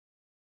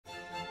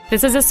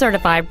This is a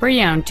certified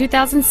pre-owned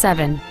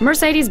 2007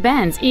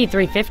 Mercedes-Benz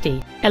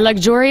E350, a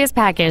luxurious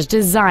package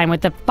designed with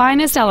the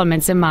finest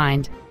elements in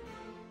mind.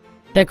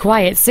 The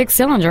quiet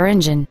 6-cylinder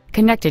engine,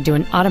 connected to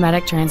an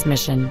automatic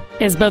transmission,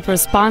 is both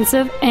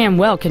responsive and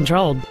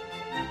well-controlled.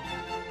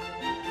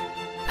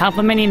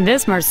 Complementing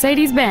this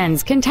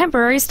Mercedes-Benz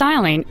contemporary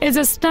styling is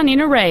a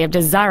stunning array of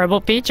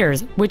desirable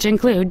features, which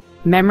include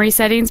memory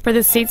settings for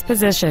the seat's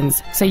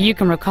positions so you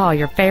can recall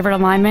your favorite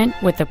alignment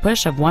with the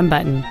push of one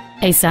button,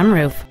 a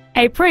sunroof,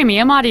 a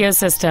premium audio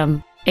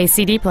system, a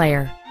CD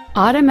player,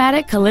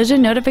 automatic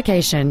collision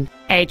notification,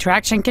 a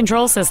traction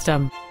control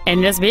system,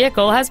 and this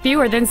vehicle has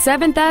fewer than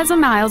 7,000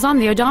 miles on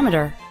the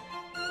odometer.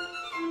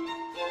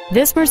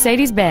 This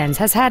Mercedes-Benz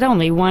has had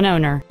only one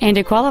owner, and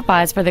it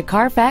qualifies for the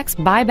Carfax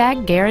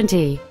buyback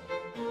guarantee.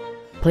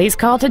 Please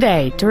call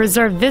today to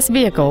reserve this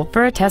vehicle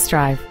for a test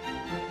drive.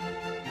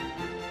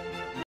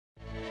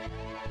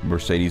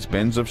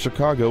 Mercedes-Benz of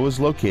Chicago is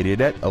located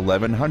at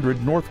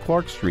 1100 North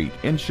Clark Street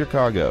in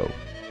Chicago.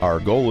 Our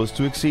goal is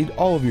to exceed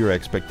all of your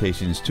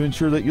expectations to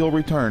ensure that you'll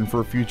return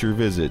for future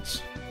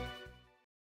visits.